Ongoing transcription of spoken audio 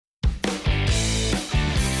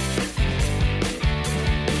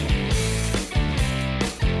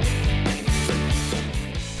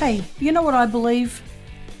Hey, you know what I believe?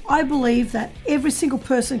 I believe that every single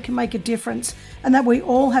person can make a difference and that we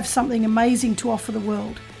all have something amazing to offer the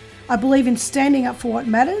world. I believe in standing up for what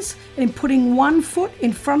matters and in putting one foot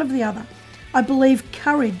in front of the other. I believe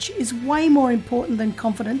courage is way more important than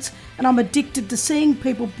confidence, and I'm addicted to seeing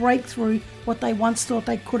people break through what they once thought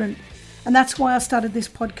they couldn't. And that's why I started this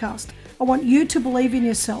podcast. I want you to believe in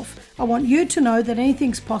yourself. I want you to know that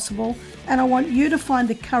anything's possible, and I want you to find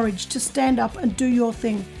the courage to stand up and do your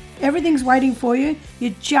thing. Everything's waiting for you.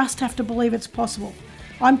 You just have to believe it's possible.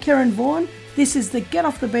 I'm Karen Vaughan. This is the Get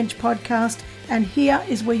Off the Bench podcast, and here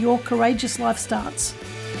is where your courageous life starts.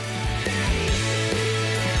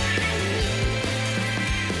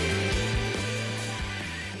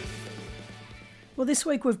 Well, this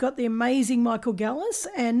week we've got the amazing Michael Gallis,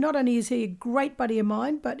 and not only is he a great buddy of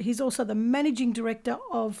mine, but he's also the managing director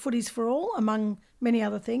of Footies for All, among many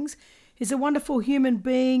other things. He's a wonderful human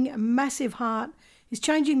being, a massive heart. He's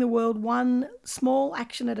changing the world one small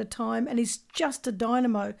action at a time, and he's just a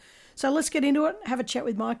dynamo. So let's get into it, have a chat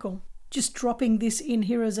with Michael. Just dropping this in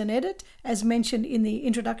here as an edit. As mentioned in the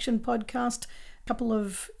introduction podcast, a couple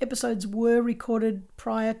of episodes were recorded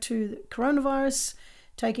prior to the coronavirus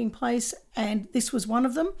taking place, and this was one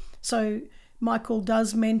of them. So Michael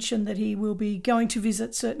does mention that he will be going to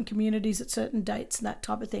visit certain communities at certain dates and that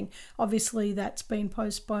type of thing. Obviously, that's been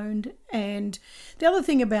postponed. And the other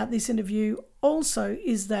thing about this interview also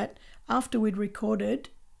is that after we'd recorded,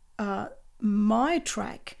 my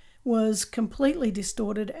track was completely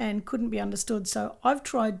distorted and couldn't be understood. So I've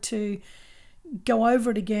tried to go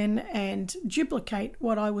over it again and duplicate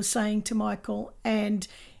what I was saying to Michael, and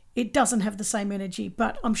it doesn't have the same energy,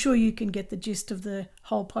 but I'm sure you can get the gist of the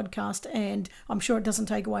whole podcast, and I'm sure it doesn't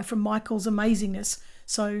take away from Michael's amazingness.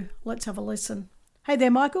 So let's have a listen. Hey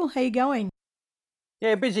there, Michael. How you going?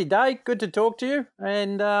 Yeah, busy day. Good to talk to you.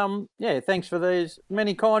 And thanks for these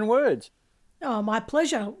many kind words. Oh, my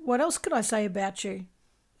pleasure. What else could I say about you?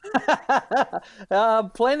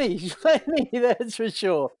 Plenty, that's for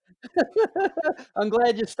sure. I'm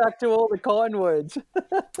glad you stuck to all the kind words.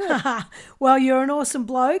 Well, you're an awesome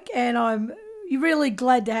bloke, and I'm really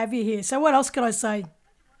glad to have you here. So what else can I say?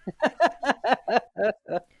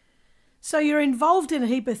 So you're involved in a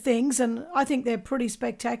heap of things, and I think they're pretty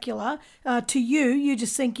spectacular. To you, you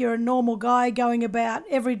just think you're a normal guy going about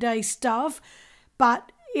everyday stuff,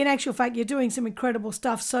 but in actual fact, you're doing some incredible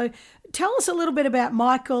stuff. So tell us a little bit about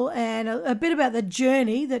Michael and a bit about the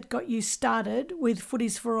journey that got you started with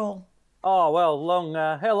Footies for All. Oh, well,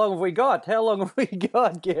 how long have we got? How long have we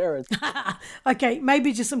got, Gareth? Okay,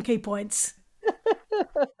 maybe just some key points.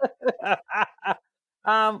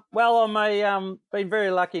 I've been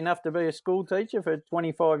very lucky enough to be a school teacher for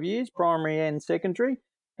 25 years, primary and secondary,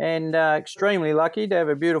 and extremely lucky to have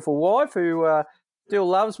a beautiful wife who still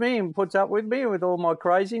loves me and puts up with me with all my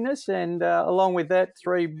craziness, and along with that,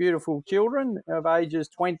 3 beautiful children of ages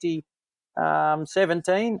 20,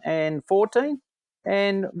 17 and 14.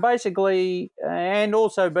 And basically, and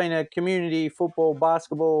also been a community football,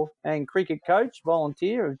 basketball and cricket coach,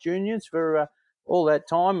 volunteer of juniors for all that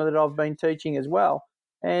time that I've been teaching as well.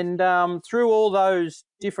 And through all those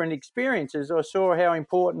different experiences, I saw how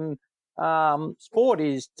important sport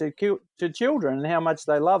is to children and how much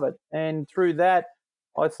they love it. And through that,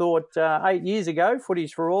 I thought 8 years ago,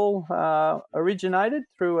 Footies for All originated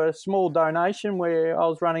through a small donation where I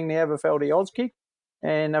was running the Aberfeldy Auskick.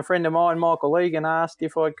 And a friend of mine, Michael Egan, asked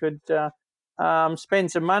if I could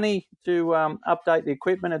spend some money to update the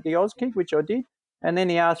equipment at the Auskick, which I did. And then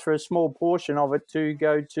he asked for a small portion of it to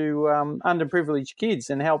go to underprivileged kids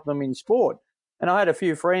and help them in sport. And I had a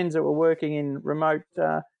few friends that were working in remote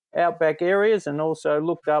outback areas, and also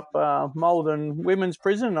looked up Malden Women's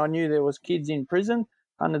Prison. I knew there was kids in prison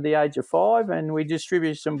under the age of 5, and we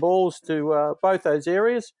distributed some balls to both those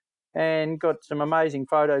areas and got some amazing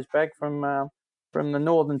photos back from the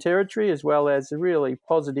Northern Territory, as well as really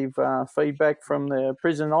positive feedback from the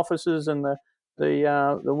prison officers and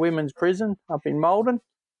the women's prison up in Malden.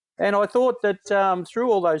 And I thought that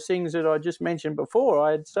through all those things that I just mentioned before,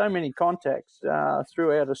 I had so many contacts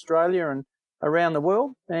throughout Australia and around the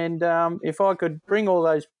world. And if I could bring all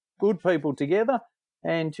those good people together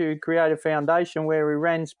and to create a foundation where we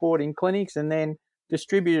ran sporting clinics and then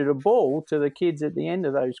distributed a ball to the kids at the end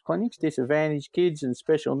of those clinics, disadvantaged kids and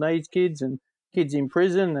special needs kids and kids in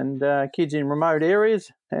prison and kids in remote areas,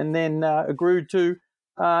 and then grew to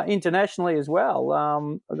internationally as well,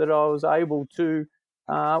 that I was able to,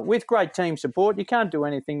 with great team support. You can't do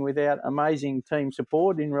anything without amazing team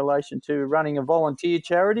support in relation to running a volunteer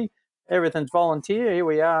charity. Everything's volunteer. Here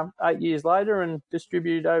we are 8 years later and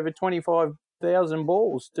distributed over 25,000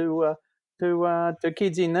 balls to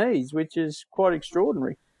kids in need, which is quite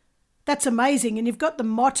extraordinary. That's amazing. And you've got the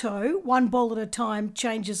motto, one ball at a time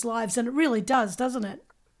changes lives. And it really does, doesn't it?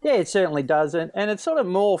 Yeah, it certainly does. And it's sort of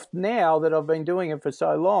morphed now that I've been doing it for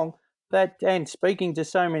so long that, and speaking to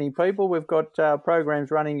so many people, we've got programs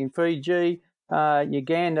running in Fiji,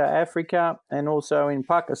 Uganda, Africa, and also in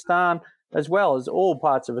Pakistan, as well as all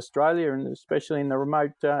parts of Australia, and especially in the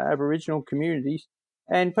remote Aboriginal communities.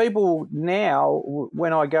 And people now,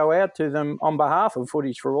 when I go out to them on behalf of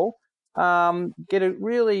Footies for All,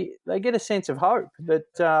 they get a sense of hope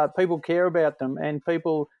that people care about them, and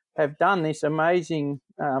people have done this amazing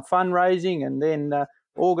fundraising and then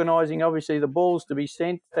organising, obviously, the balls to be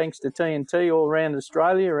sent thanks to TNT all around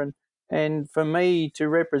Australia, and for me to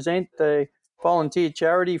represent the volunteer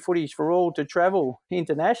charity Footies for All to travel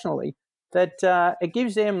internationally, that it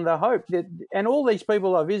gives them the hope that, and all these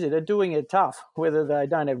people I visit are doing it tough, whether they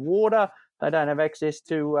don't have water, they don't have access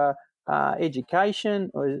to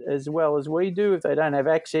education as well as we do, if they don't have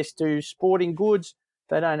access to sporting goods,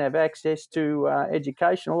 they don't have access to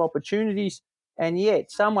educational opportunities, and yet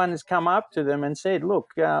someone has come up to them and said,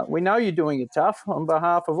 look, we know you're doing it tough. On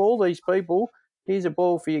behalf of all these people, here's a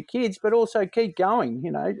ball for your kids, but also keep going,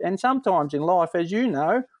 And sometimes in life, as you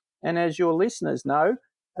know, and as your listeners know,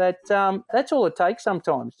 that that's all it takes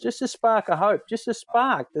sometimes, just a spark of hope, just a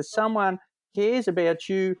spark that someone cares about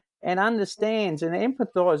you and understands and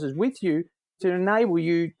empathises with you to enable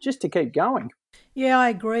you just to keep going. Yeah, I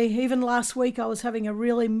agree. Even last week, I was having a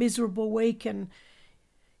really miserable week and,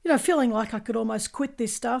 feeling like I could almost quit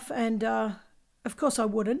this stuff. And of course, I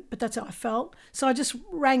wouldn't, but that's how I felt. So I just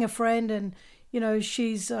rang a friend and,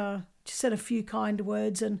 she's just said a few kind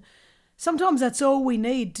words. And sometimes that's all we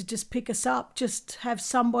need to just pick us up, just have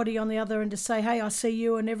somebody on the other end to say, hey, I see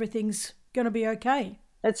you and everything's going to be okay.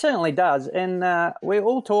 It certainly does. And we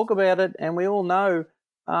all talk about it, and we all know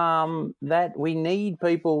that we need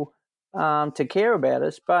people to care about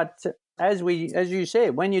us. But as you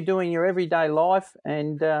said, when you're doing your everyday life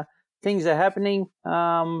and things are happening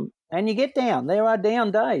and you get down, there are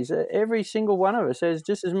down days. Every single one of us has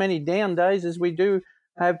just as many down days as we do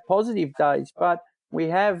have positive days. But we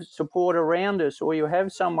have support around us, or you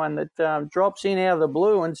have someone that drops in out of the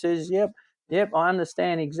blue and says, yep, I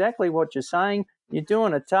understand exactly what you're saying. You're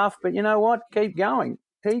doing it tough, but you know what? Keep going.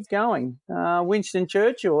 Keep going. Winston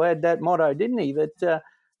Churchill had that motto, didn't he?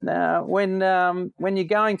 That when you're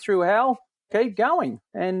going through hell, keep going.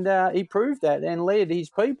 And he proved that and led his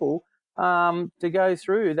people to go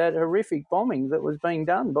through that horrific bombing that was being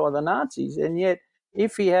done by the Nazis. And yet,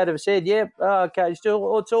 if he had have said, yep, okay,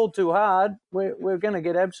 still, it's all too hard, we're going to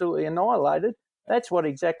get absolutely annihilated, that's what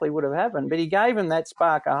exactly would have happened. But he gave them that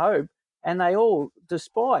spark of hope. And they all,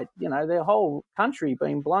 despite, their whole country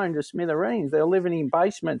being blown to smithereens, they're living in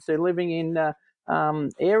basements, they're living in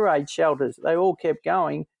air raid shelters. They all kept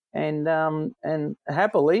going, and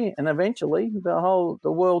happily and eventually the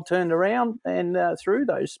world turned around, and through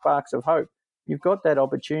those sparks of hope, you've got that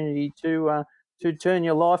opportunity to turn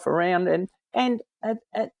your life around, and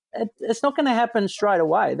it's not going to happen straight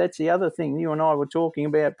away. That's the other thing you and I were talking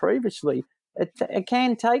about previously. It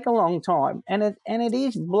can take a long time, and it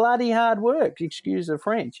is bloody hard work. Excuse the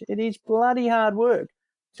French. It is bloody hard work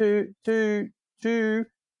to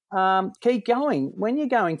keep going when you're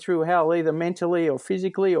going through hell, either mentally or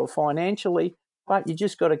physically or financially. But you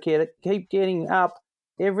just got to keep getting up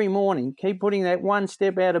every morning. Keep putting that one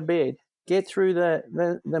step out of bed. Get through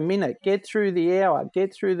the minute. Get through the hour.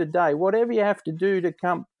 Get through the day. Whatever you have to do to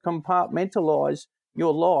compartmentalise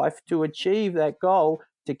your life to achieve that goal,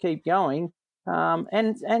 to keep going.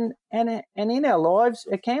 And in our lives,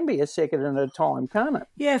 it can be a second at a time, can't it?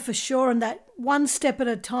 Yeah, for sure. And that one step at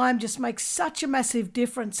a time just makes such a massive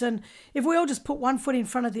difference. And if we all just put one foot in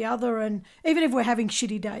front of the other, and even if we're having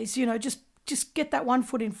shitty days, just get that one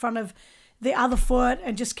foot in front of the other foot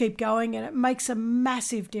and just keep going, and it makes a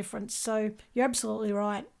massive difference. So you're absolutely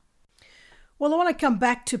right. Well, I want to come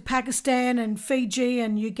back to Pakistan and Fiji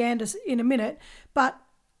and Uganda in a minute, but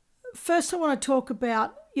first I want to talk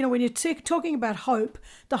about, when you're talking about hope,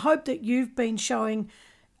 the hope that you've been showing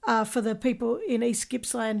for the people in East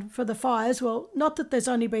Gippsland for the fires. Well, not that there's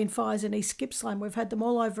only been fires in East Gippsland. We've had them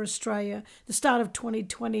all over Australia. The start of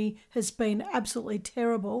 2020 has been absolutely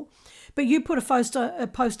terrible. But you put a post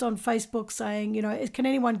on Facebook saying, can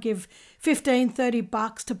anyone give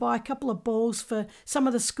 $15-$30 to buy a couple of balls for some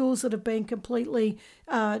of the schools that have been completely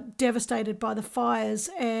devastated by the fires?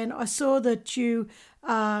 And I saw that you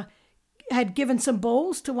had given some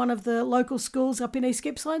balls to one of the local schools up in East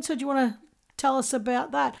Gippsland. So do you want to tell us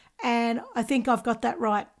about that? And I think I've got that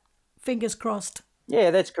right. Fingers crossed. Yeah,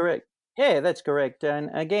 that's correct. And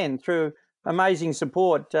again, through amazing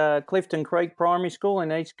support. Clifton Creek Primary School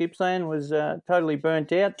in East Gippsland was totally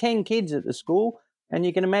burnt out. 10 kids at the school. And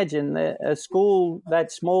you can imagine a school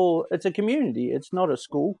that small, it's a community, it's not a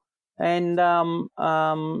school. And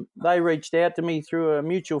they reached out to me through a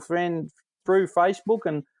mutual friend through Facebook.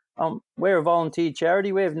 And we're a volunteer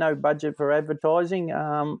charity. We have no budget for advertising.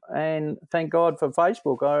 And thank God for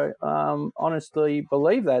Facebook. I honestly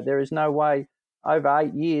believe that. There is no way over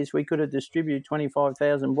 8 years we could have distributed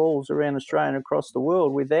 25,000 balls around Australia and across the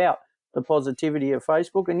world without the positivity of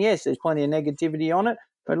Facebook. And yes, there's plenty of negativity on it,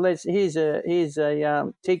 but here's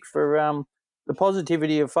a tick for the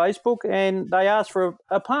positivity of Facebook. And they asked for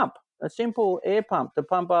a pump, a simple air pump to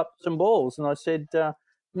pump up some balls. And I said,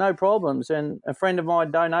 no problems. And a friend of mine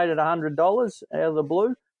donated $100 out of the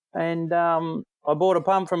blue. And I bought a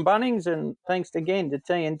pump from Bunnings, and thanks again to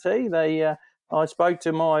TNT, I spoke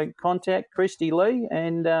to my contact, Christy Lee,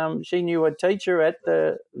 and she knew a teacher at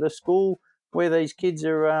the school where these kids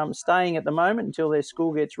are staying at the moment until their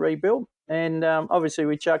school gets rebuilt. And obviously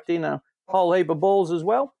we chucked in a whole heap of balls as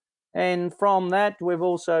well. And from that, we've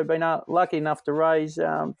also been lucky enough to raise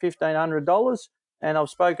 $1,500. And I've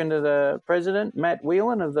spoken to the president, Matt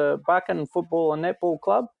Whelan, of the Buchan Football and Netball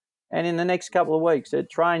Club. And in the next couple of weeks at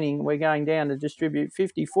training, we're going down to distribute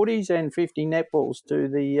 50 footies and 50 netballs to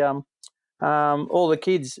the all the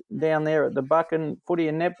kids down there at the Buchan Footy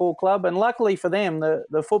and Netball Club. And luckily for them,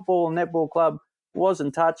 the Football and Netball Club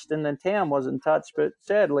wasn't touched and the town wasn't touched. But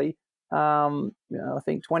sadly, I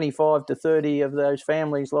think 25 to 30 of those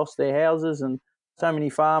families lost their houses, and so many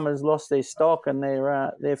farmers lost their stock and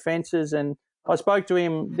their fences. And I spoke to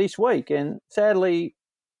him this week, and sadly,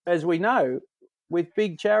 as we know, with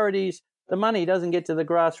big charities, the money doesn't get to the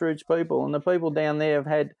grassroots people, and the people down there have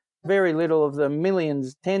had very little of the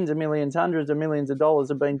millions, tens of millions, hundreds of millions of dollars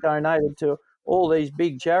have been donated to all these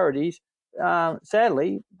big charities.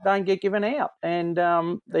 Sadly, don't get given out, and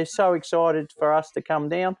they're so excited for us to come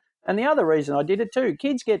down. And the other reason I did it too,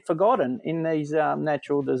 kids get forgotten in these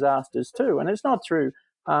natural disasters too, and it's not through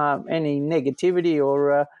any negativity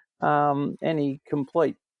or any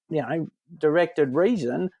complete, directed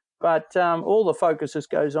reason. But all the focus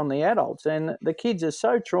just goes on the adults, and the kids are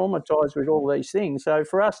so traumatised with all these things. So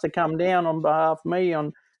for us to come down on behalf of me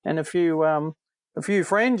and a few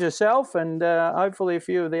friends, yourself, and hopefully a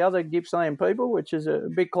few of the other Gippsland people, which is a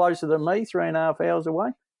bit closer than me, 3.5 hours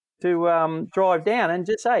away, to drive down and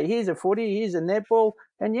just say, here's a footy, here's a netball,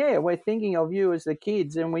 and yeah, we're thinking of you as the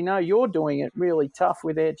kids, and we know you're doing it really tough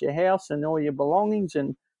without your house and all your belongings,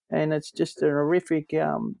 and it's just a horrific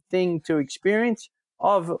thing to experience.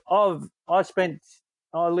 I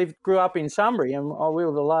grew up in Sunbury, and I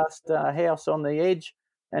wheeled the last house on the edge.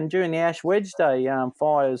 And during the Ash Wednesday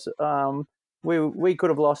fires, we could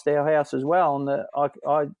have lost our house as well. And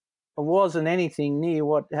I wasn't anything near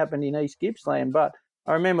what happened in East Gippsland, but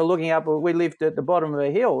I remember looking up. We lived at the bottom of a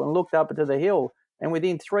hill and looked up to the hill, and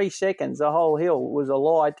within 3 seconds, the whole hill was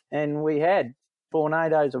alight, and we had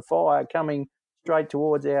tornadoes of fire coming straight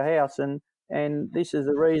towards our house. And this is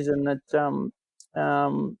the reason that.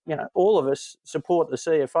 All of us support the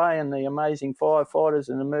CFA and the amazing firefighters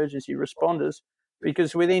and emergency responders,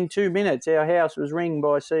 because within 2 minutes our house was ringed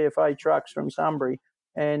by CFA trucks from Sunbury,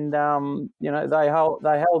 and they held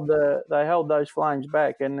those flames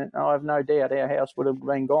back, and I have no doubt our house would have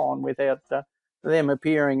been gone without them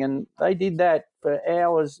appearing. And they did that for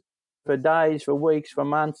hours, for days, for weeks, for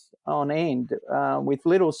months on end, with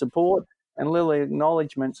little support and little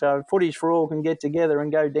acknowledgement. So Footies for All can get together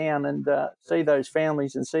and go down and see those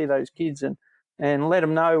families and see those kids and let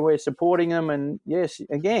them know we're supporting them. And yes,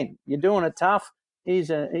 again, you're doing it tough. Here's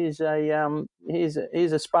a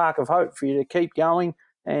spark of hope for you to keep going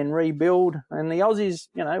and rebuild. And the Aussies,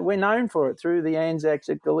 we're known for it through the Anzacs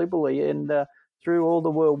at Gallipoli and through all the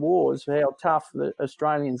world wars, how tough the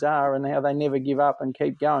Australians are and how they never give up and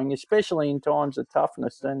keep going, especially in times of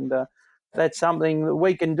toughness. And that's something that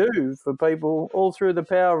we can do for people all through the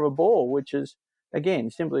power of a ball, which is, again,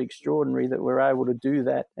 simply extraordinary that we're able to do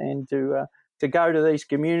that and to go to these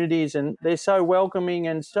communities. And they're so welcoming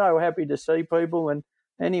and so happy to see people. And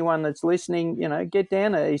anyone that's listening, get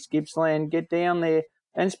down to East Gippsland, get down there,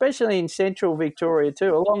 and especially in central Victoria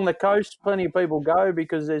too. Along the coast, plenty of people go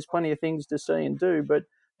because there's plenty of things to see and do, but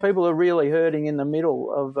people are really hurting in the middle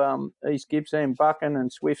of East Gippsland, Buchan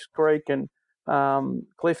and Swifts Creek and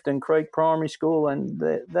Clifton Creek Primary School, and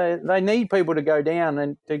they need people to go down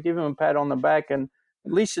and to give them a pat on the back and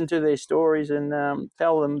listen to their stories and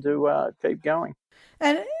tell them to keep going.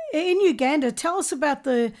 And in Uganda, tell us about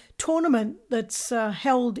the tournament that's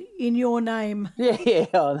held in your name.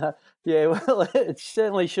 Yeah. Well, it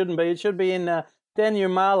certainly shouldn't be. It should be in Daniel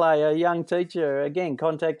Marley, a young teacher, again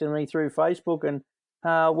contacted me through Facebook and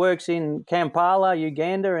works in Kampala,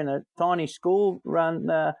 Uganda, in a tiny school.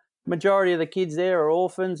 Majority of the kids there are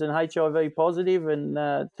orphans and HIV positive,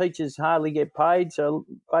 and teachers hardly get paid. So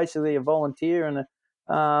basically, a volunteer, and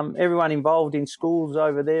everyone involved in schools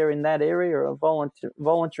over there in that area are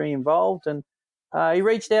voluntary involved. And he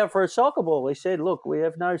reached out for a soccer ball. He said, "Look, we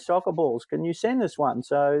have no soccer balls. Can you send us one?"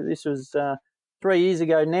 So this was 3 years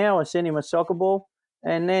ago now. I sent him a soccer ball,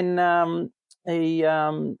 and then he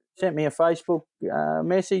sent me a Facebook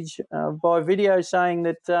message by video saying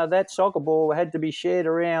that that soccer ball had to be shared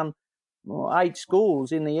around 8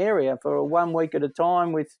 schools in the area for 1 week at a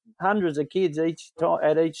time, with hundreds of kids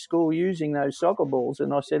at each school using those soccer balls.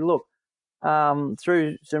 And I said, look,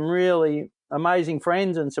 through some really amazing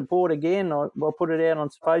friends and support again, I'll put it out on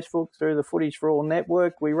Facebook through the Footies for All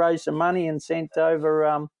network. We raised some money and sent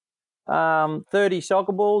over 30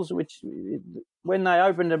 soccer balls, which when they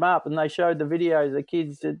opened them up and they showed the videos, the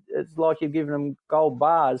kids, it's like you've given them gold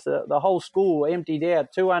bars. The whole school emptied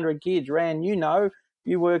out. 200 kids ran. You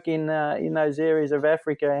work in those areas of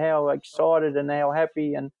Africa, how excited and how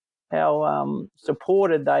happy and how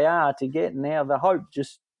supported they are to get. Now the hope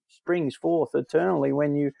just springs forth eternally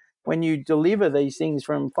when you deliver these things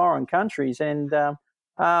from foreign countries. And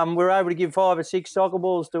we're able to give 5 or 6 soccer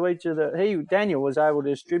balls to each of Daniel was able to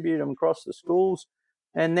distribute them across the schools.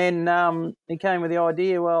 And then he came with the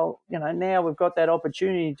idea, well, now we've got that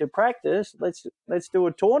opportunity to practice. Let's do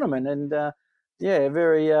a tournament. And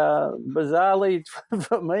very bizarrely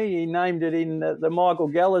for me, he named it in the Michael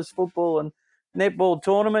Gallis football and netball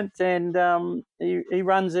tournament. And he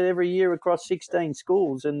runs it every year across 16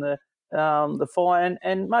 schools. And the fire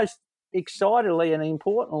and most excitedly and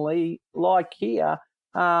importantly, like here,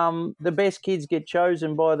 the best kids get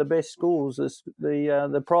chosen by the best schools,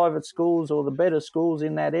 the private schools or the better schools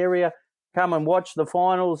in that area come and watch the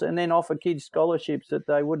finals and then offer kids scholarships that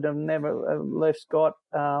they would have never left got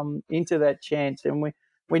into that chance. And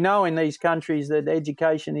we know in these countries that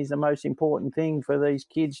education is the most important thing for these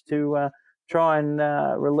kids to try and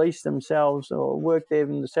release themselves or work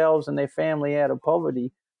themselves and their family out of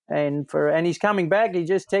poverty. And he's coming back. He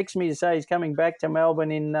just texted me to say he's coming back to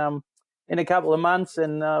Melbourne in a couple of months,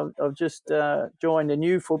 and I've just joined a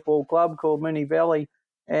new football club called Moonee Valley,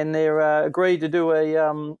 and they're agreed to do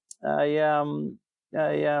a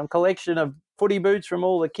collection of footy boots from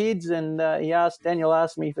all the kids. And Daniel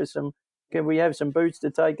asked me for can we have some boots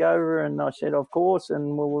to take over? And I said, of course,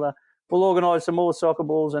 and we'll organise some more soccer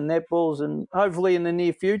balls and netballs, and hopefully in the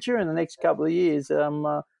near future, in the next couple of years,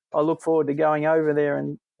 I look forward to going over there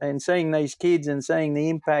and seeing these kids and seeing the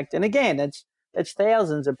impact. And again, it's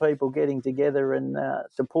thousands of people getting together and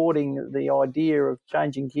supporting the idea of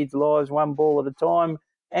changing kids' lives one ball at a time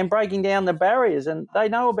and breaking down the barriers. And they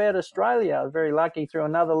know about Australia. I was very lucky through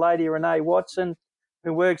another lady, Renee Watson,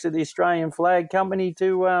 who works at the Australian Flag Company,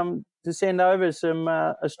 to send over some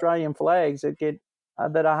Australian flags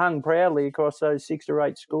that are hung proudly across those 6 or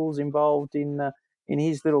 8 schools involved in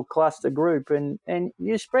his little cluster group. And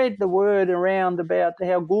you spread the word around about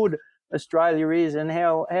how good Australia is and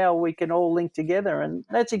how we can all link together. And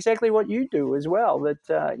that's exactly what you do as well,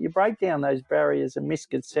 that you break down those barriers and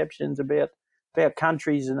misconceptions about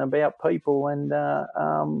countries and about people. And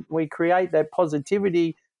we create that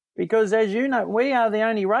positivity because, as you know, we are the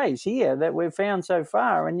only race here that we've found so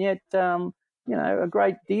far. And yet, a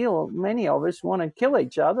great deal, many of us want to kill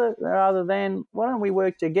each other rather than why don't we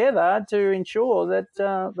work together to ensure that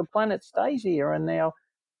the planet stays here and our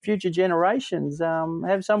future generations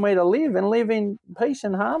have somewhere to live and live in peace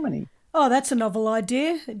and harmony. Oh, that's a novel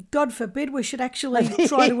idea. God forbid we should actually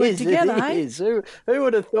try to work together, eh? Who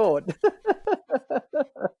would have thought?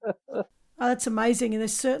 Oh, that's amazing. And there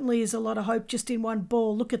certainly is a lot of hope just in one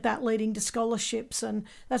ball. Look at that, leading to scholarships. And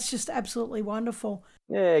that's just absolutely wonderful.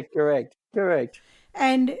 Yeah, correct.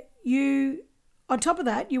 And you, on top of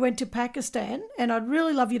that, you went to Pakistan, and I'd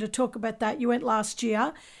really love you to talk about that. You went last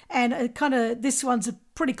year, and this one's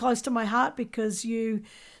pretty close to my heart because you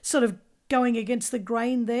sort of going against the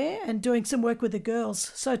grain there and doing some work with the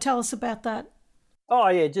girls. So tell us about that. Oh,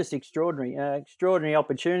 yeah, just extraordinary. Extraordinary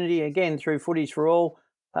opportunity, again, through Footies for All.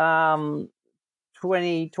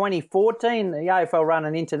 2014, the AFL ran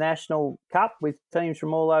an international cup with teams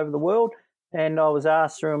from all over the world, and I was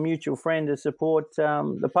asked through a mutual friend to support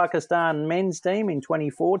the Pakistan men's team in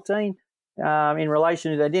 2014 in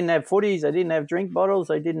relation to they didn't have footies, they didn't have drink bottles,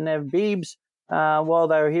 they didn't have bibs while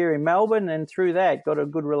they were here in Melbourne, and through that got a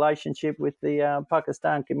good relationship with the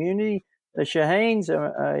Pakistan community, the Shaheens,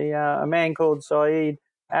 a man called Saeed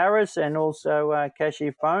Aris, and also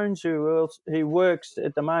Kashif Bones, who works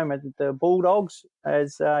at the moment at the Bulldogs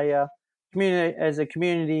as a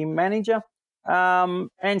community manager,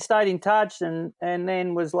 and stayed in touch, and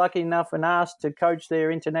then was lucky enough and asked to coach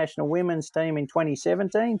their international women's team in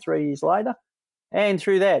 2017, 3 years later. And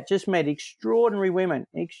through that, just met extraordinary women.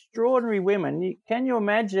 Can you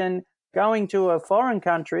imagine going to a foreign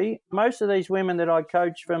country? Most of these women that I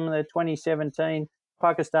coached from the 2017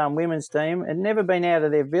 Pakistan women's team had never been out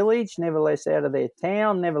of their village, never less out of their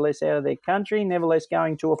town, never less out of their country, never less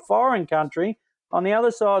going to a foreign country on the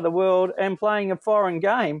other side of the world and playing a foreign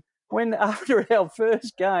game. When after our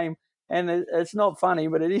first game, and it's not funny,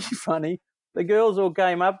 but it is funny, the girls all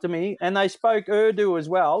came up to me and they spoke Urdu as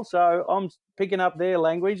well. So I'm picking up their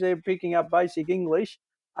language. They're picking up basic English.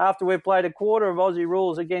 After we played a quarter of Aussie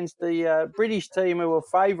rules against the British team who were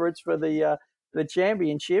favourites for the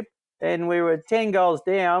championship, and we were 10 goals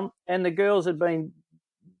down, and the girls had been,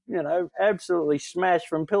 absolutely smashed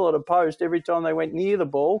from pillar to post every time they went near the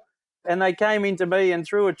ball. And they came into me and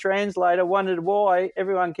through a translator wondered why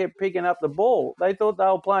everyone kept picking up the ball. They thought they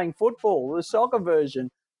were playing football, the soccer version.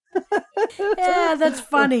 Yeah, that's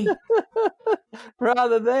funny.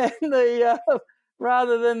 rather than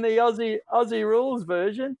the Aussie rules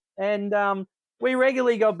version, and we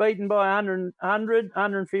regularly got beaten by 100,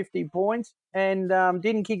 150 points, and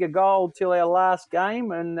didn't kick a goal till our last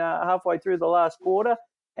game and halfway through the last quarter.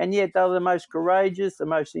 And yet they were the most courageous, the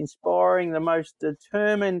most inspiring, the most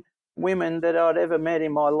determined women that I'd ever met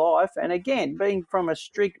in my life. And again, being from a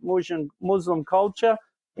strict Muslim culture,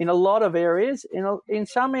 in a lot of areas, in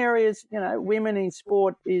some areas, women in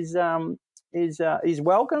sport is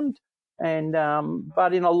welcomed, and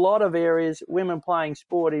but in a lot of areas, women playing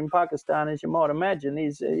sport in Pakistan, as you might imagine,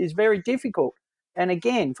 is very difficult. And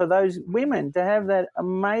again, for those women to have that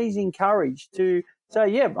amazing courage to say,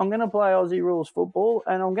 yeah, I'm going to play Aussie rules football,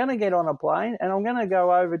 and I'm going to get on a plane, and I'm going to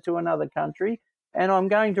go over to another country, and I'm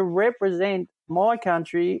going to represent my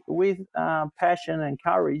country with passion and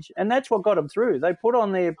courage. And that's what got them through. They put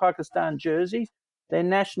on their Pakistan jerseys, their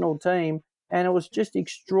national team, and it was just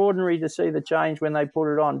extraordinary to see the change when they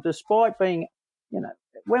put it on. Despite being,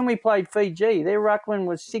 when we played Fiji, their ruckman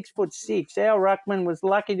was 6'6". Our ruckman was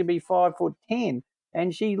lucky to be 5'10",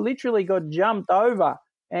 and she literally got jumped over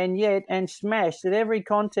and smashed at every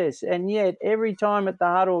contest. And yet every time at the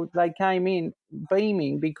huddle, they came in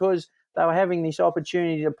beaming because they were having this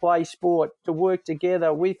opportunity to play sport, to work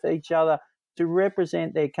together with each other, to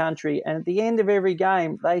represent their country. And at the end of every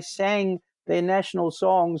game, they sang their national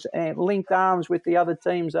songs and linked arms with the other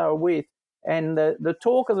teams they were with. And the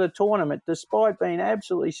talk of the tournament, despite being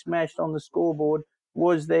absolutely smashed on the scoreboard,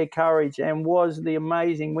 was their courage and was the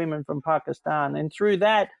amazing women from Pakistan. And through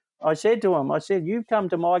that, I said to them, you've come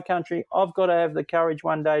to my country. I've got to have the courage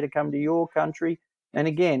one day to come to your country. And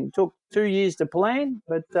again, it took 2 years to plan,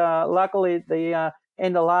 but luckily at the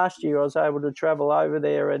end of last year, I was able to travel over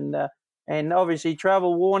there. And obviously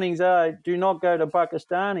travel warnings are do not go to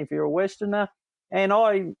Pakistan if you're a Westerner. And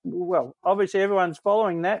obviously everyone's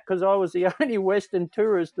following that because I was the only Western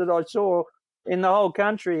tourist that I saw in the whole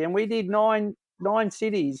country. And we did nine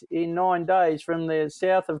cities in 9 days, from the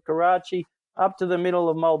south of Karachi up to the middle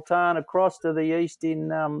of Multan, across to the east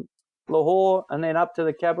in Lahore, and then up to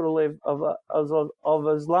the capital of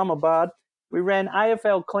Islamabad. We ran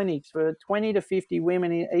AFL clinics for 20 to 50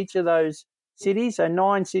 women in each of those cities, so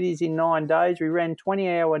 9 cities in 9 days. We ran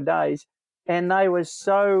 20-hour days, and they were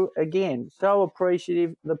so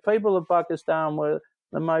appreciative. The people of Pakistan were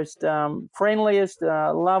the most friendliest,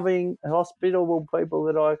 loving, hospitable people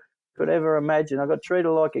that I could ever imagine. I got treated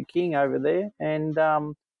like a king over there, and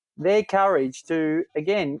their courage to,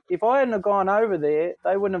 again, if I hadn't have gone over there,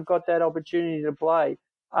 they wouldn't have got that opportunity to play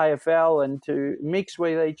AFL and to mix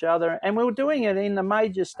with each other. And we were doing it in the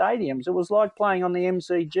major stadiums. It was like playing on the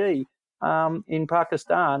MCG in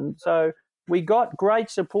Pakistan. So we got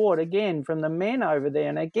great support, again, from the men over there.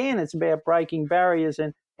 And again, it's about breaking barriers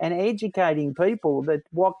and educating people that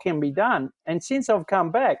what can be done. And since I've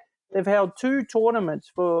come back, they've held 2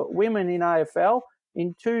 tournaments for women in AFL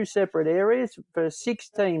in 2 separate areas for 6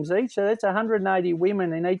 teams each. So that's 180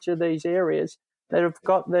 women in each of these areas that have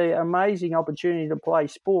got the amazing opportunity to play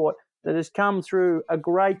sport that has come through a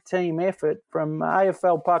great team effort from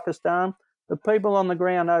AFL Pakistan. The people on the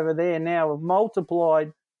ground over there now have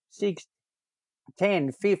multiplied 6,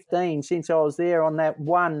 10, 15 since I was there on that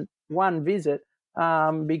one visit,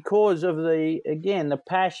 because of the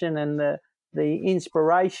passion and the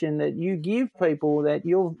inspiration that you give people, that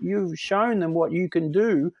you've shown them what you can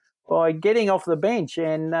do by getting off the bench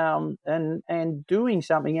and doing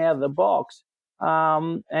something out of the box.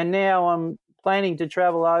 And now I'm planning to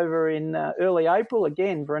travel over in early April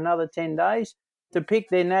again for another 10 days to pick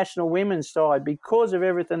their national women's side. Because of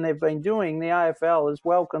everything they've been doing, the AFL has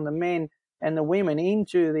welcomed the men and the women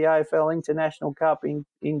into the AFL International Cup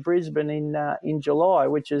in Brisbane in July,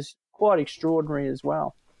 which is quite extraordinary as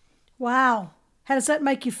well. Wow. How does that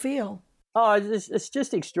make you feel? Oh, it's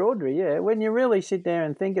just extraordinary, yeah. When you really sit there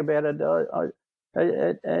and think about it,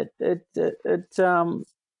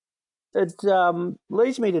 it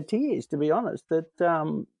leads me to tears, to be honest.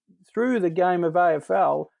 That through the game of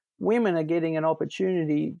AFL, women are getting an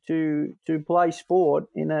opportunity to play sport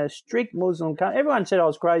in a strict Muslim country. Everyone said I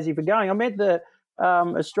was crazy for going. I met the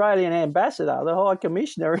Australian ambassador, the High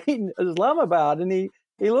Commissioner in Islamabad, and he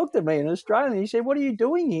looked at me in Australian. He said, "What are you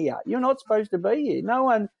doing here? You're not supposed to be here. No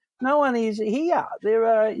one is here.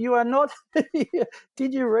 You are not."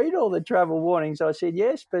 Did you read all the travel warnings? I said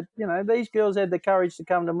yes, but these girls had the courage to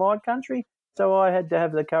come to my country, so I had to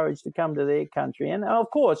have the courage to come to their country. And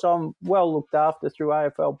of course, I'm well looked after through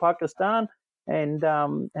AFL Pakistan, and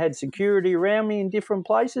had security around me in different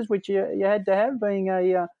places, which you had to have being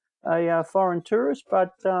a foreign tourist.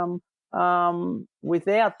 But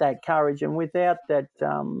without that courage and without that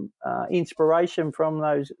inspiration from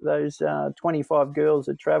those 25 girls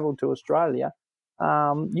that travelled to Australia,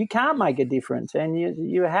 you can't make a difference. And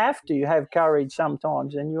you have to have courage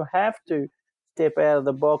sometimes, and you have to step out of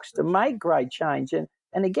the box to make great change.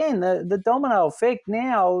 And again, the domino effect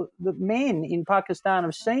now, the men in Pakistan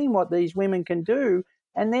have seen what these women can do,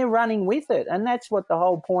 and they're running with it. And that's what the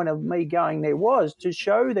whole point of me going there was, to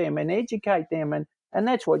show them and educate them. And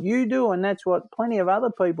that's what you do, and that's what plenty of other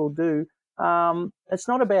people do. It's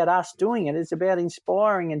not about us doing it. It's about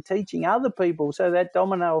inspiring and teaching other people so that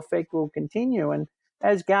domino effect will continue. And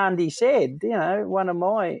as Gandhi said, one of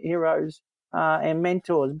my heroes and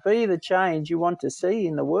mentors, be the change you want to see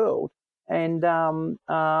in the world. And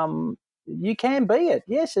you can be it.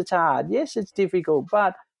 Yes, it's hard. Yes, it's difficult.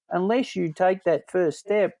 But unless you take that first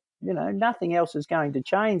step, nothing else is going to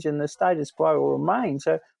change, and the status quo will remain.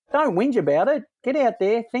 So don't whinge about it. Get out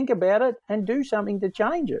there, think about it, and do something to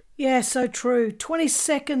change it. Yeah, so true. 20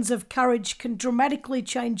 seconds of courage can dramatically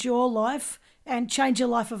change your life and change the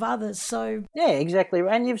life of others. So yeah, exactly.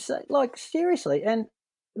 And you've seriously, and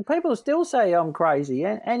people still say I'm crazy,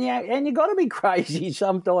 and you got to be crazy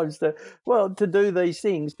sometimes to do these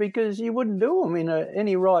things, because you wouldn't do them in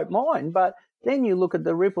any right mind. But then you look at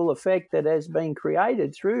the ripple effect that has been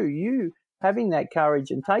created through you having that courage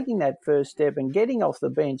and taking that first step and getting off the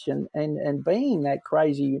bench and being that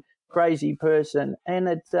crazy person. And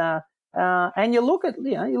it's and you look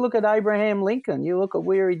at Abraham Lincoln, you look at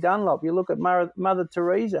Weary Dunlop, you look at Mother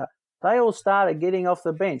Teresa. They all started getting off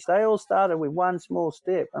the bench. They all started with one small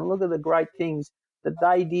step, and look at the great things that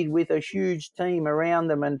they did with a huge team around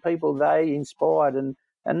them and people they inspired.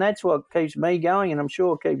 And that's what keeps me going, and I'm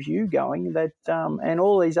sure keeps you going. That and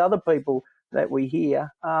all these other people that we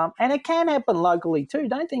hear. And it can happen locally too.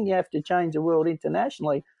 Don't think you have to change the world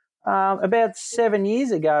internationally. About 7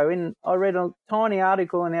 years ago, I read a tiny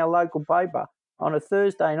article in our local paper on a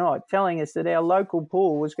Thursday night telling us that our local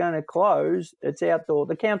pool was going to close its outdoor.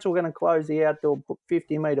 The council were going to close the outdoor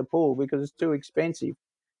 50-metre pool because it's too expensive.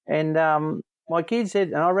 And my kids said,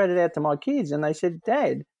 and I read it out to my kids, and they said,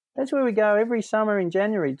 "Dad, that's where we go every summer in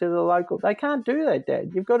January, to the local." They can't do that,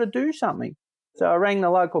 Dad. You've got to do something. So I rang the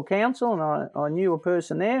local council, and I knew a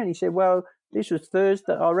person there, and he said, "Well, this was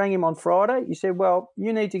Thursday." I rang him on Friday. He said, "Well,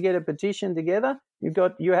 you need to get a petition together.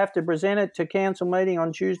 You have to present it to council meeting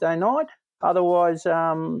on Tuesday night. Otherwise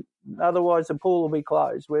the pool will be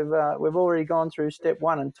closed." We've already gone through step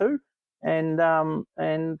 1 and 2,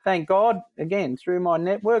 and thank God, again, through my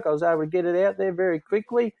network, I was able to get it out there very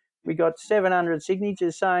quickly. We got 700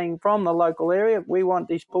 signatures saying from the local area, we want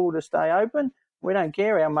this pool to stay open. We don't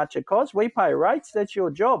care how much it costs. We pay rates. That's your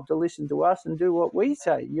job, to listen to us and do what we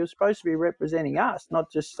say. You're supposed to be representing us,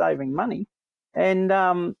 not just saving money. And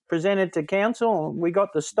presented to council. We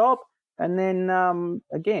got the stop. And then,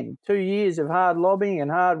 again, 2 years of hard lobbying and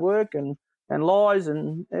hard work and lies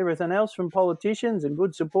and everything else from politicians and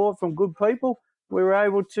good support from good people, we were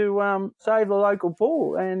able to save the local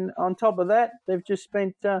pool. And on top of that, they've just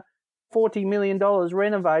spent $40 million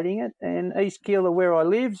renovating it. And East Keilor, where I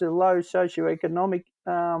live, is a low socioeconomic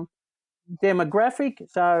demographic,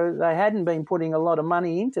 so they hadn't been putting a lot of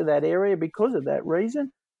money into that area because of that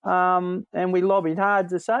reason. And we lobbied hard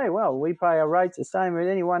to say, well, we pay our rates the same as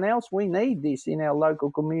anyone else. We need this in our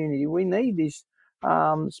local community. We need this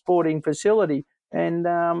sporting facility. And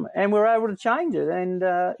we're able to change it. And,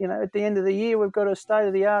 at the end of the year, we've got a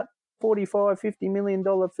state-of-the-art $45-50 million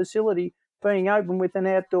facility being open with an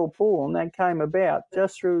outdoor pool. And that came about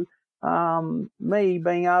just through me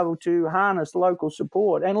being able to harness local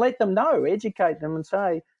support and let them know, educate them and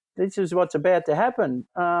say, this is what's about to happen.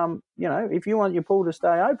 If you want your pool to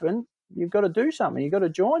stay open, you've got to do something. You've got to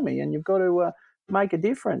join me, and you've got to make a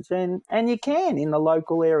difference. And you can in the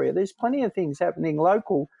local area. There's plenty of things happening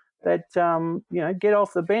local that, get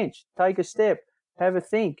off the bench, take a step, have a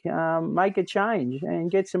think, make a change,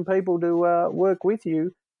 and get some people to work with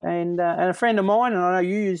you. And a friend of mine, and I know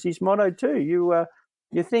you use this motto too,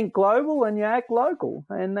 you think global and you act local,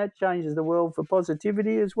 and that changes the world for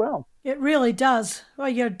positivity as well. It really does. Oh,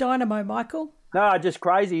 you're a dynamo, Michael. No, just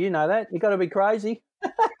crazy. You know that. You got to be crazy.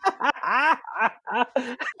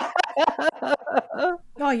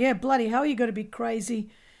 Oh, yeah, bloody hell, you got to be crazy.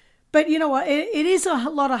 But you know what? It is a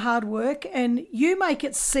lot of hard work, and you make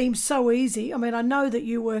it seem so easy. I mean, I know that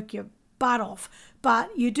you work your butt off,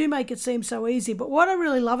 but you do make it seem so easy. But what I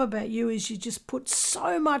really love about you is you just put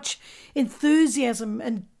so much enthusiasm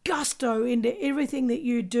and gusto into everything that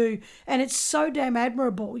you do, and it's so damn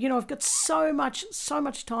admirable. You know, I've got so much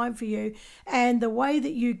time for you, and the way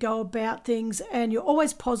that you go about things, and you're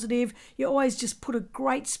always positive. You always just put a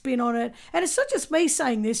great spin on it, and it's not just me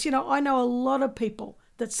saying this. You know, I know a lot of people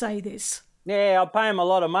that say this. Yeah, I pay them a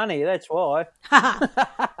lot of money. That's why.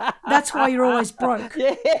 That's why you're always broke.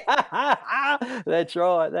 Yeah, that's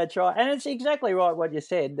right. That's right. And it's exactly right what you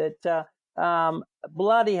said, that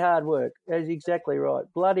bloody hard work. That's exactly right.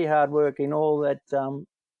 Bloody hard work in all that. You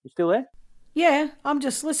still there? Yeah, I'm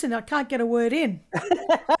just listening. I can't get a word in.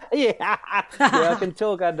 Yeah, I can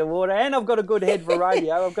talk underwater. And I've got a good head for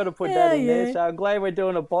radio. I've got to put that in there. So I'm glad we're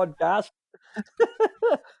doing a podcast.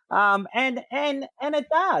 And it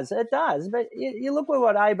does. But you look at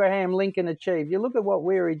what Abraham Lincoln achieved. You look at what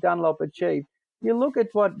Weary Dunlop achieved. You look at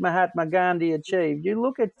what Mahatma Gandhi achieved. You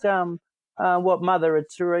look at what Mother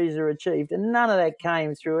Teresa achieved, and none of that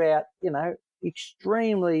came throughout,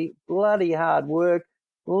 extremely bloody hard work.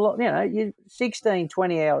 16,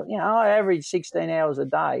 20 hours. I average 16 hours a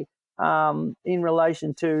day in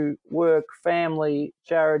relation to work, family,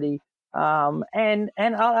 charity. And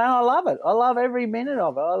I love it. I love every minute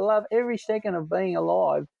of it. I love every second of being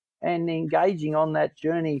alive and engaging on that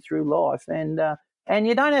journey through life. And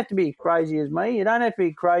you don't have to be crazy as me. You don't have to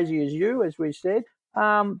be crazy as you, as we've said.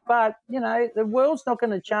 But the world's not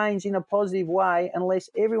going to change in a positive way unless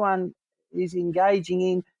everyone is engaging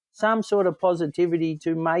in some sort of positivity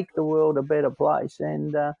to make the world a better place.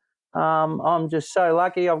 And I'm just so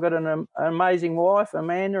lucky. I've got an amazing wife,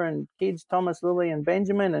 Amanda, and kids, Thomas, Lily, and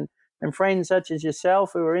Benjamin, and friends such as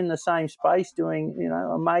yourself who are in the same space doing,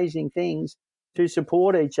 amazing things to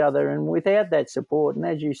support each other. And without that support, and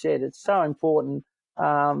as you said, it's so important.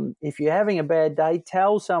 If you're having a bad day,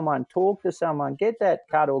 tell someone, talk to someone, get that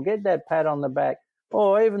cuddle, get that pat on the back,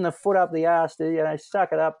 or even the foot up the arse to,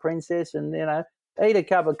 suck it up, princess, and, eat a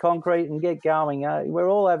cup of concrete and get going. We're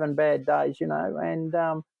all having bad days,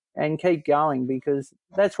 and keep going, because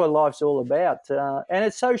that's what life's all about. And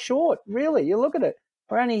it's so short, really. You look at it.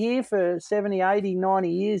 We're only here for 70, 80, 90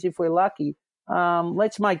 years if we're lucky.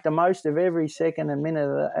 Let's make the most of every second and minute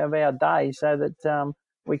of our day so that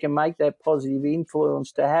we can make that positive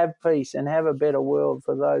influence to have peace and have a better world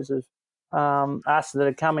for those of us that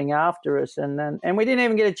are coming after us. And we didn't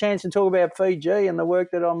even get a chance to talk about Fiji and the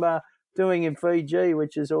work that I'm doing in Fiji,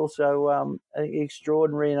 which is also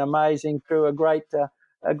extraordinary and amazing through a great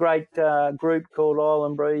group called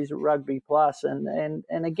Island Breeze Rugby Plus. And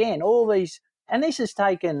again, all these. And this has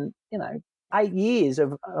taken, 8 years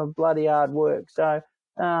of bloody hard work. So,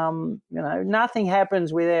 nothing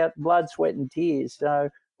happens without blood, sweat and tears. So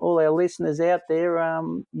all our listeners out there,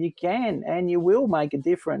 you can and you will make a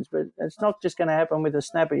difference. But it's not just going to happen with a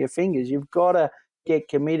snap of your fingers. You've got to get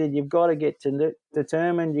committed. You've got to get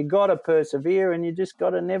determined. You've got to persevere, and you just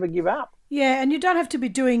got to never give up. Yeah, and you don't have to be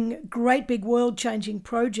doing great big world-changing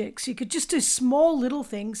projects. You could just do small little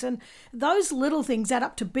things, and those little things add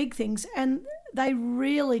up to big things, and they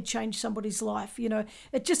really change somebody's life.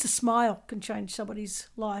 Just a smile can change somebody's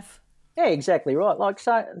life. Yeah, exactly right. Like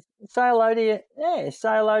say hello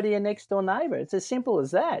to your next door neighbour. It's as simple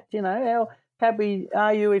as that. How happy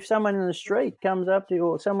are you if someone in the street comes up to you,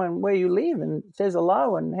 or someone where you live, and says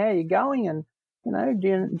hello and how you going, and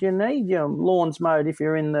do you need your lawns mowed if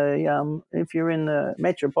you're in the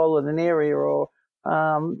metropolitan area, or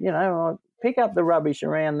or pick up the rubbish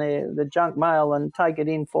around there, the junk mail, and take it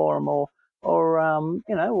in for them, or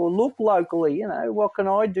look locally. What can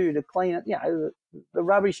I do to clean it? The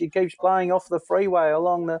rubbish that keeps blowing off the freeway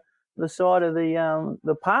along the side of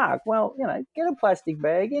the park. Well, get a plastic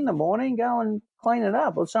bag in the morning, go and clean it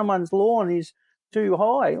up. Or someone's lawn is too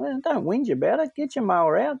high. Well, don't whinge about it. Get your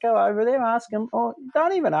mower out, go over there, ask them, or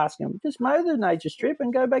don't even ask them. Just mow the nature strip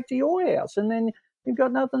and go back to your house, and then you've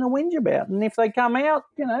got nothing to whinge about. And if they come out,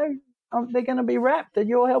 they're going to be rapt that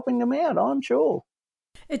you're helping them out, I'm sure.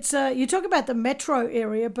 It's you talk about the metro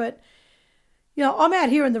area, but I'm out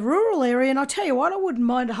here in the rural area, and I tell you what, I wouldn't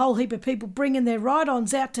mind a whole heap of people bringing their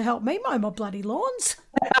ride-ons out to help me mow my bloody lawns.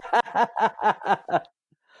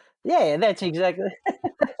 Yeah, that's exactly.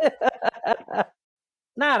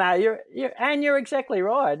 No, you're exactly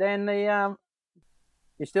right. And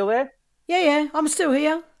you still there? Yeah, I'm still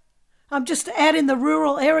here. I'm just out in the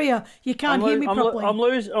rural area. You can't hear me properly. I'm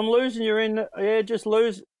losing you in. Yeah, just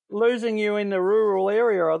losing you in the rural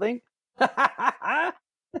area, I think.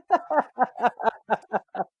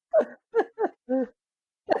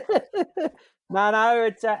 No,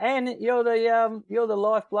 it's and you're the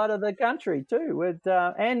lifeblood of the country too.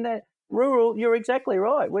 Rural, you're exactly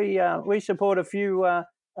right. We support a few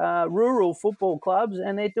rural football clubs,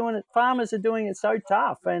 and they're doing it. Farmers are doing it so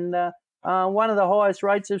tough, and one of the highest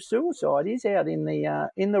rates of suicide is out in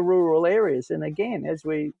the rural areas. And again, as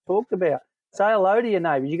we talked about, say hello to your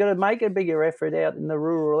neighbours. You've got to make a bigger effort out in the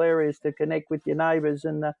rural areas to connect with your neighbours.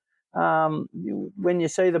 And when you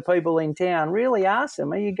see the people in town, really ask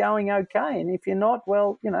them, are you going okay? And if you're not,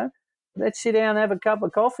 well, let's sit down and have a cup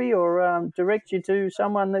of coffee, or direct you to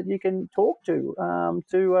someone that you can talk to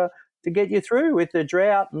get you through with the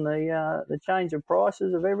drought and the change of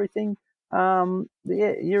prices of everything. Yeah,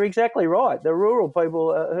 you're exactly right. The rural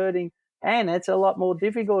people are hurting, and it's a lot more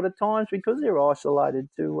difficult at times because they're isolated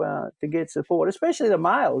to get support, especially the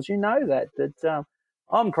males. You know that.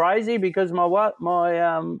 I'm crazy because I've got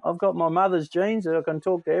my mother's genes that I can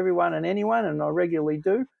talk to everyone and anyone, and I regularly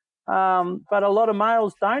do. But a lot of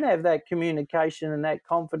males don't have that communication and that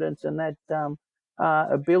confidence and that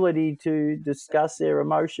ability to discuss their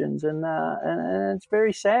emotions, and it's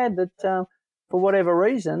very sad that for whatever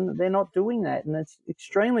reason they're not doing that, and it's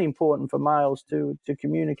extremely important for males to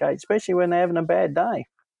communicate, especially when they're having a bad day.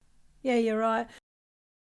 Yeah, you're right.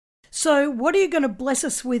 So, what are you going to bless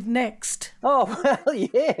us with next? Oh well,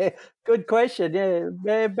 yeah, good question.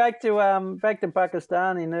 Yeah, back to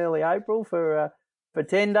Pakistan in early April for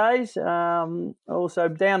 10 days. Also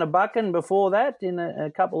down to Buchan before that in a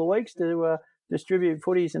couple of weeks to distribute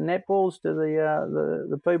footies and netballs to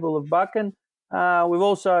the people of Buchan. We've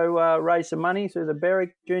also raised some money through the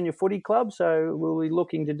Berwick Junior Footy Club, so we'll be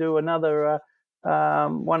looking to do another.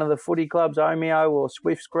 One of the footy clubs, Omeo or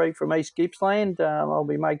Swifts Creek from East Gippsland. I'll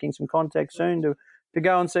be making some contact soon to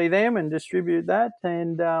go and see them and distribute that.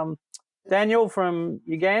 And Daniel from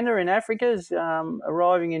Uganda in Africa is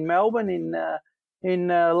arriving in Melbourne in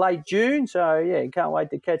late June. So, yeah, can't wait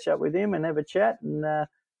to catch up with him and have a chat, and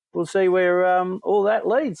we'll see where all that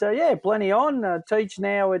leads. So, yeah, plenty on. Teach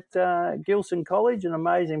now at Gilson College, an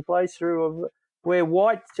amazing place where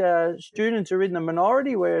white students are in the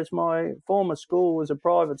minority, whereas my former school was a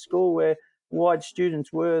private school where white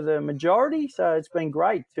students were the majority. So it's been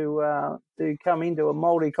great to come into a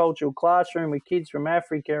multicultural classroom with kids from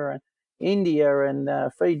Africa and India and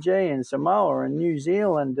Fiji and Samoa and New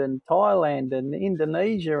Zealand and Thailand and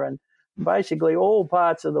Indonesia and basically all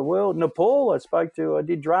parts of the world. Nepal, I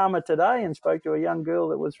did drama today and spoke to a young girl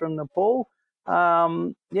that was from Nepal.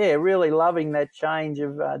 Yeah, really loving that change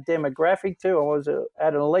of demographic too. I was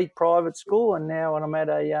at an elite private school, and now I'm at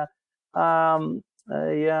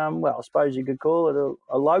well, I suppose you could call it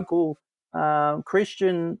a local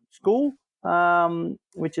Christian school,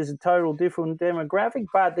 which is a total different demographic.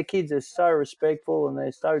 But the kids are so respectful and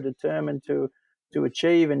they're so determined to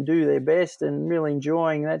achieve and do their best, and really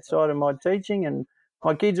enjoying that side of my teaching. And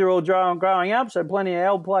my kids are all growing up, so plenty of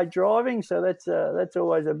L-plate driving. So that's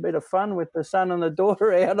always a bit of fun with the son and the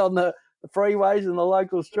daughter out on the freeways and the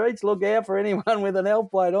local streets. Look out for anyone with an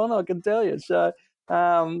L-plate on, I can tell you. So,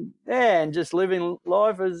 yeah, and just living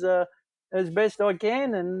life as best I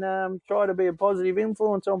can, and try to be a positive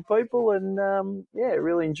influence on people, and yeah,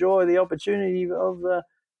 really enjoy the opportunity of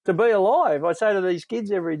to be alive. I say to these kids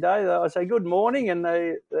every day, I say good morning, and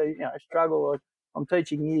they struggle. I'm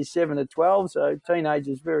teaching years 7 to 12, so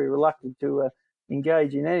teenagers very reluctant to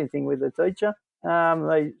engage in anything with a teacher.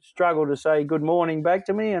 They struggle to say good morning back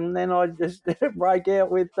to me, and then I just break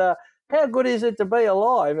out with, how good is it to be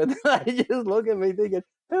alive? And they just look at me thinking,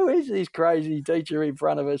 who is this crazy teacher in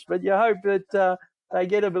front of us? But you hope that they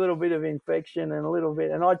get a little bit of infection and a little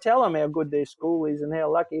bit. And I tell them how good their school is and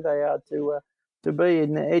how lucky they are to be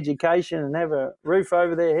in education and have a roof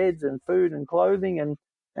over their heads and food and clothing.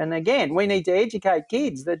 And again, we need to educate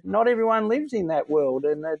kids that not everyone lives in that world,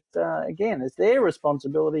 and that, again, it's their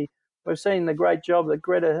responsibility. We've seen the great job that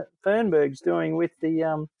Greta Thunberg's doing with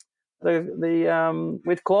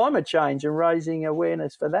with climate change and raising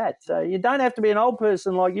awareness for that. So you don't have to be an old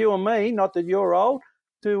person like you and me, not that you're old,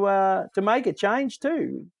 to make a change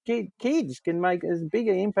too. Kids can make as big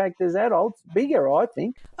an impact as adults, bigger, I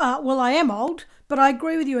think. Well, I am old, but I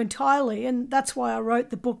agree with you entirely, and that's why I wrote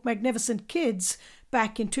the book Magnificent Kids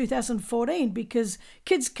back in 2014, because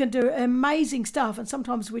kids can do amazing stuff, and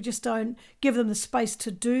sometimes we just don't give them the space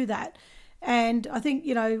to do that. And I think,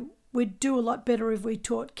 we'd do a lot better if we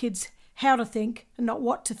taught kids how to think and not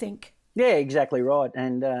what to think. Yeah, exactly right.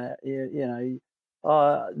 And,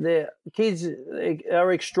 the kids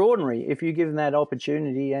are extraordinary if you give them that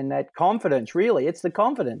opportunity and that confidence. Really, it's the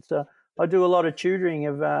confidence. I do a lot of tutoring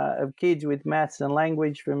of kids with maths and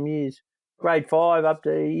language from years grade 5 up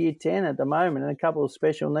to year 10 at the moment, and a couple of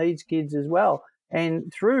special needs kids as well.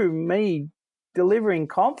 And through me delivering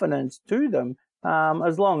confidence to them,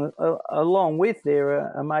 along with their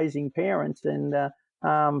amazing parents and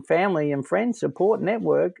family and friend support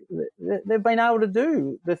network, they've been able to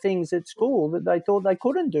do the things at school that they thought they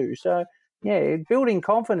couldn't do. So, yeah, building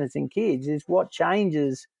confidence in kids is what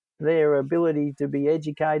changes their ability to be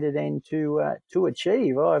educated and to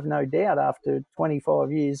achieve. I have no doubt after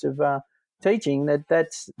 25 years of teaching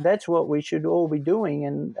that's what we should all be doing,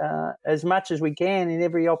 and as much as we can in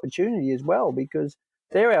every opportunity as well, because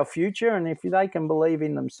they're our future, and if they can believe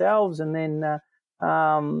in themselves and then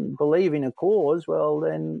believe in a cause, well,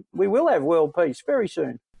 then we will have world peace very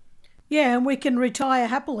soon. Yeah, and we can retire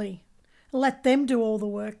happily. Let them do all the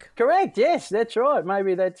work. Correct, yes, that's right.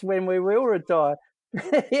 Maybe that's when we will retire.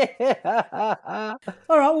 Yeah.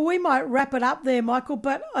 All right, well, we might wrap it up there, Michael,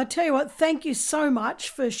 but I tell you what, thank you so much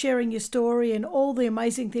for sharing your story and all the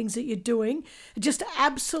amazing things that you're doing. I just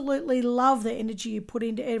absolutely love the energy you put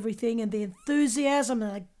into everything, and the enthusiasm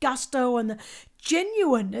and the gusto and the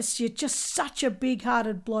genuineness. You're just such a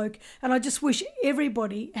big-hearted bloke, and I just wish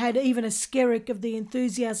everybody had even a skerrick of the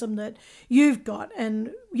enthusiasm that you've got,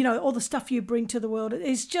 and all the stuff you bring to the world.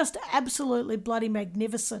 It's just absolutely bloody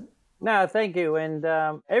magnificent. No, thank you. And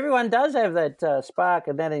everyone does have that spark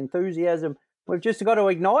and that enthusiasm. We've just got to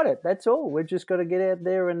ignite it. That's all. We've just got to get out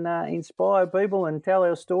there and inspire people and tell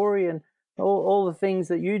our story, and all the things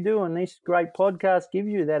that you do. And this great podcast gives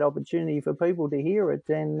you that opportunity for people to hear it.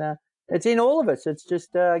 And it's in all of us. It's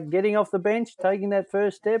just getting off the bench, taking that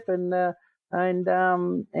first step, and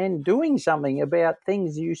doing something about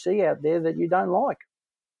things you see out there that you don't like.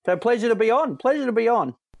 So pleasure to be on. Pleasure to be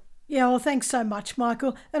on. Yeah, well, thanks so much,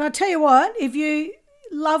 Michael. And I tell you what, if you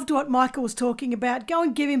loved what Michael was talking about, go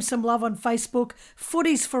and give him some love on Facebook,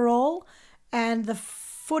 Footies for All, and the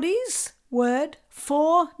Footies, word,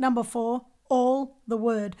 4, number 4, all the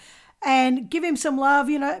word. And give him some love,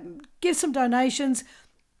 give some donations.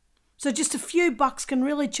 So just a few bucks can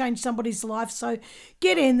really change somebody's life. So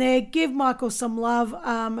get in there, give Michael some love.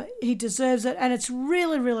 He deserves it. And it's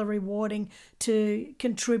really, really rewarding to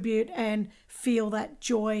contribute and feel that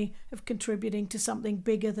joy of contributing to something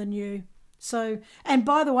bigger than you. So, and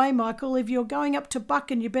by the way, Michael, if you're going up to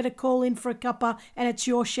Buchan, you better call in for a cuppa, and it's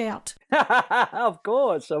your shout. Of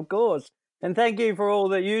course. And thank you for all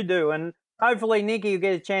that you do. And hopefully Nikki will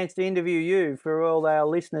get a chance to interview you. For all our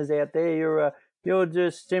listeners out there, you're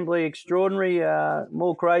just simply extraordinary,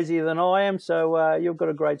 more crazy than I am. So you've got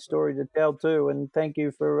a great story to tell too. And thank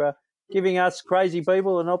you for giving us crazy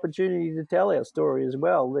people an opportunity to tell our story as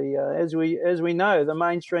well. As we know, the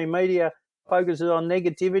mainstream media focuses on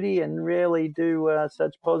negativity, and rarely do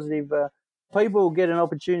such positive people get an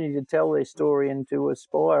opportunity to tell their story and to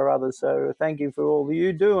inspire others. So thank you for all that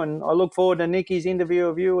you do, and I look forward to Nikki's interview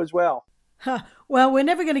of you as well. Well, we're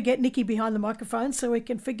never going to get Nikki behind the microphone, so we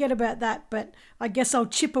can forget about that. But I guess I'll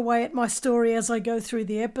chip away at my story as I go through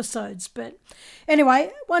the episodes. But anyway,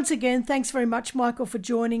 once again, thanks very much, Michael, for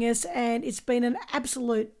joining us. And it's been an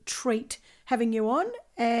absolute treat having you on.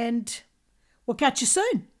 And we'll catch you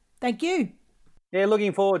soon. Thank you. Yeah,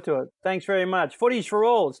 looking forward to it. Thanks very much. Footies for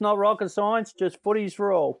all. It's not rocket science, just footies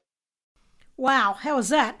for all. Wow, how was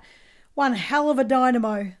that? One hell of a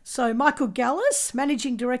dynamo. So Michael Gallis,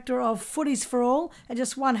 Managing Director of Footies for All, and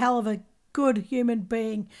just one hell of a good human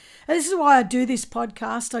being. And this is why I do this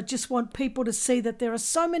podcast. I just want people to see that there are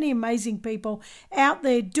so many amazing people out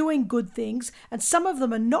there doing good things, and some of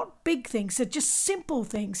them are not big things, they're just simple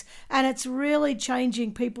things, and it's really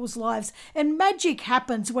changing people's lives. And magic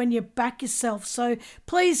happens when you back yourself. So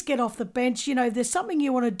please get off the bench. If there's something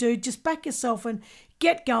you want to do, just back yourself and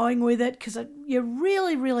get going with it, because you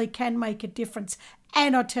really, really can make a difference.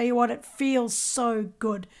 And I tell you what, it feels so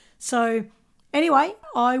good. So anyway,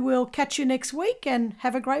 I will catch you next week, and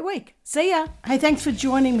have a great week. See ya. Hey, thanks for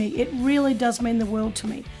joining me. It really does mean the world to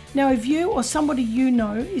me. Now, if you or somebody you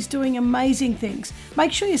know is doing amazing things,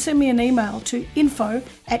 make sure you send me an email to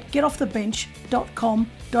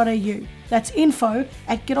info@getoffthebench.com.au. That's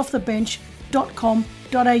info@getoffthebench.com.au.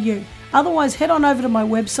 kerenvaughan.com.au. Otherwise, head on over to my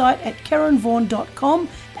website at kerenvaughan.com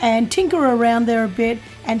and tinker around there a bit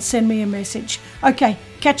and send me a message. Okay,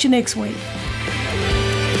 catch you next week.